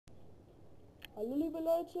Hallo liebe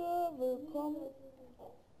Leute,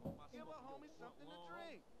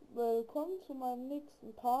 willkommen zu meinem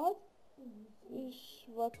nächsten Part. Ich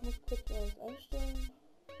muss kurz alles einstellen.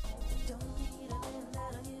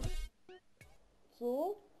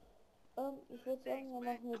 So, ich würde sagen, dann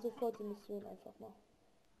machen wir sofort die Mission einfach mal.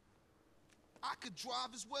 I could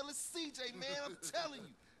drive as well as CJ, man, I'm telling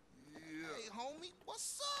you. Yeah. Hey, homie,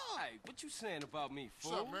 what's up? Hey, what you saying about me,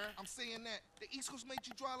 fool? What's up, man? I'm saying that the East Coast made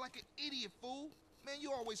you drive like an idiot, fool. Man,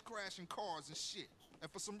 you always crashing cars and shit. And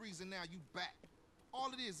for some reason now you back. All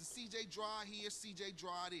it is CJ drive here, CJ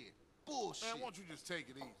drive there. Bullshit. Man, why don't you just take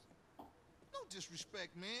it easy? No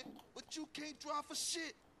disrespect, man, but you can't drive for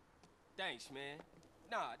shit. Thanks, man.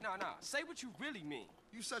 Nah. Say what you really mean.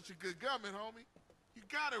 You such a good gunman, homie. You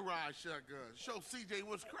gotta ride shotgun. Show CJ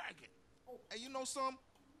what's cracking. Hey, you know something?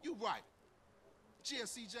 You right. Yeah,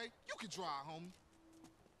 CJ, you can drive, homie.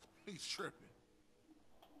 He's tripping.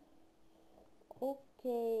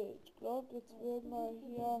 Okay, ich glaube, jetzt werden wir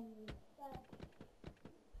hier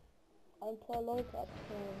ein paar Leute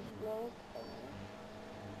abknallen. Ich glaube,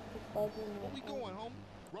 ich weiß nicht Where we mehr. going, homie?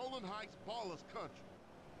 Rolling Heights, Ballas Country.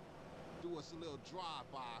 Do us a little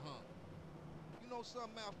drive-by, huh? You know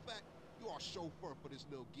something, matter of fact, you are chauffeur for this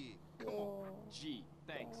little gig. Come on, G,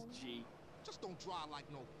 thanks, G. just don't drive like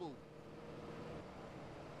no fool.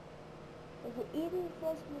 Also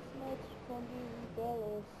irgendwas müssen wir jetzt von diesen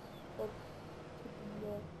Barrels tippen.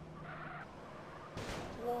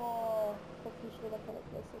 Boah, hoffentlich will er keine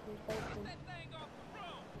Plastik nicht rausnehmen.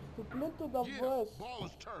 Bist du blind oder Yeah, was?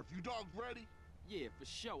 Ballas Turf. You dogs ready? Yeah, for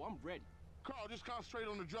sure, I'm ready. Carl, just concentrate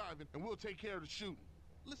on the driving, and we'll take care of the shooting.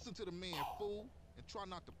 Listen to the man, fool, and try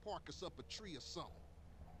not to park us up a tree or something.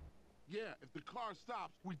 Yeah, if the car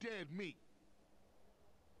stops, we dead meat.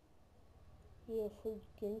 Hier, voll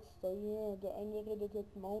Gangster, yeah. Der eine redet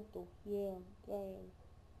mit dem Auto. Yeah, geil.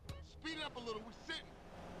 Speed up a little, we're sitting.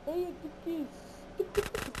 Hey, Dickies.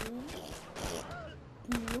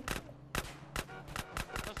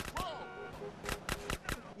 Let's roll.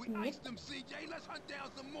 We iced them, CJ. Let's hunt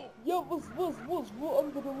down some more. Ja, was, wo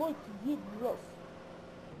andere Leute jeden was?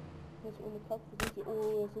 Jetzt ohne Köpfe sind die,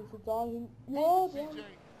 oh, jetzt sind sie da hinten. Ja, CJ.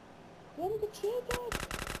 die haben gechillt.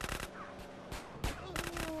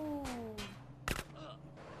 Oh.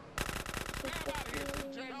 Get out of here,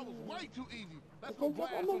 CJ. That was way too easy. Let's Ich go bin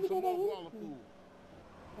blast immer on wieder some da more baller hinten. pool.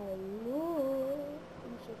 Hallo?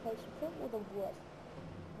 Bin ich im falschen Film oder was?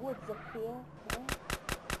 Wurzelk hier, ja?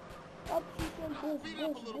 Abschießen, Speed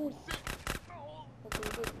up a little, we're Buff. sitting.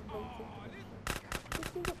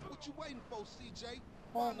 Okay, What you waiting for, CJ?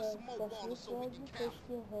 oh, Find us some more das ballers ist so we so can gut count.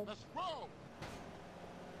 gehört. Let's roll.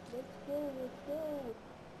 Let's go. Let's go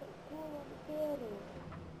on the battle.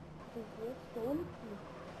 Sind wir jetzt da unten?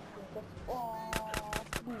 Ja, das, oh,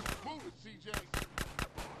 Move it, CJ.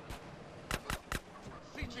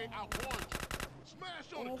 CJ outwarned you.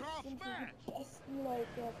 Smash on it, das Carl. sind so Smash. die besten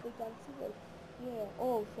Leute auf der ganzen Welt. Yeah,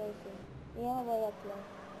 oh, scheiße. Ja, war ja klar.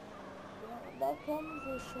 Ja, da kommen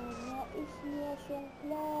sie schon. Ja, ist mir schon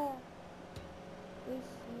klar.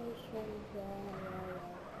 Ist mir schon klar, ja.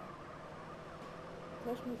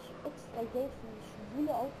 Soll ich mich extra Geld für die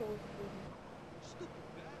schwule Auto ausgeben?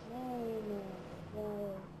 Nein,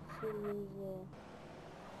 sowieso.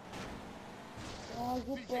 Ja, CJ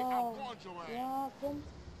super. outwarned your ass. Ja, komm.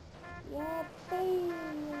 Ja, fein.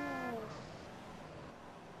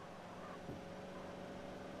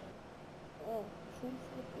 Ja, schön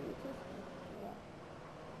für Polizisten. Ja.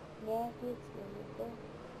 Mehr geht's nicht, oder?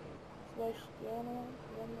 2 Sterne,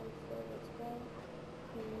 wenn man vorwärts kann.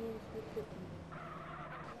 Wir tippen.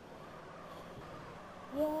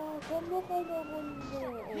 Ja, komm noch eine Runde. Oh.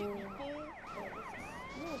 Hit me, fool.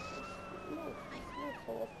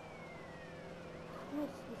 Was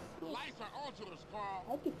ist los? Lights are onto us, Carl.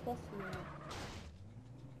 Halt die Fresse, Junge.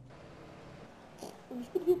 Und ich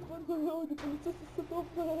bin hier dran, und die Polizisten sind doch.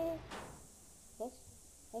 Was?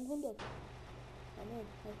 100. Ah ne,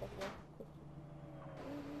 einfach ja.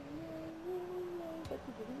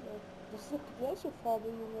 Das ist doch die gleiche Farbe,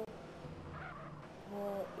 Junge.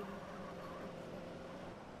 Oh,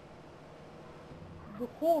 the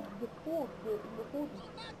hood.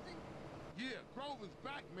 Yeah, Grove is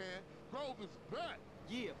back, man. Grove is back.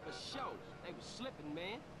 Yeah, for sure. They was slipping,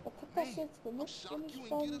 man. Was hat das jetzt I'm gemacht, wenn shocked ich you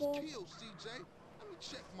fahren ain't get us darf? killed, CJ. Let me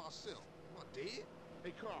check myself. Am I dead?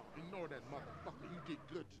 Hey, Carl, ignore that motherfucker. You did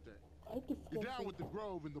good today. Halt die You're down with Fresse. the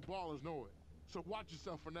Grove and the Ballers know it. So watch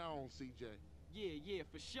yourself from now on, CJ. Yeah,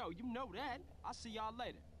 for sure. You know that. I'll see y'all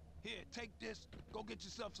later. Here, take this. Go get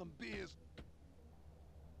yourself some beers.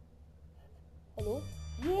 Hallo?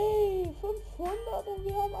 Yay, 500 und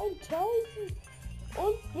wir haben 1000.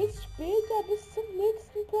 Und bis später, bis zum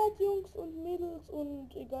nächsten Part, Jungs und Mädels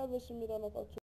und egal, was ihr mir da noch aktuell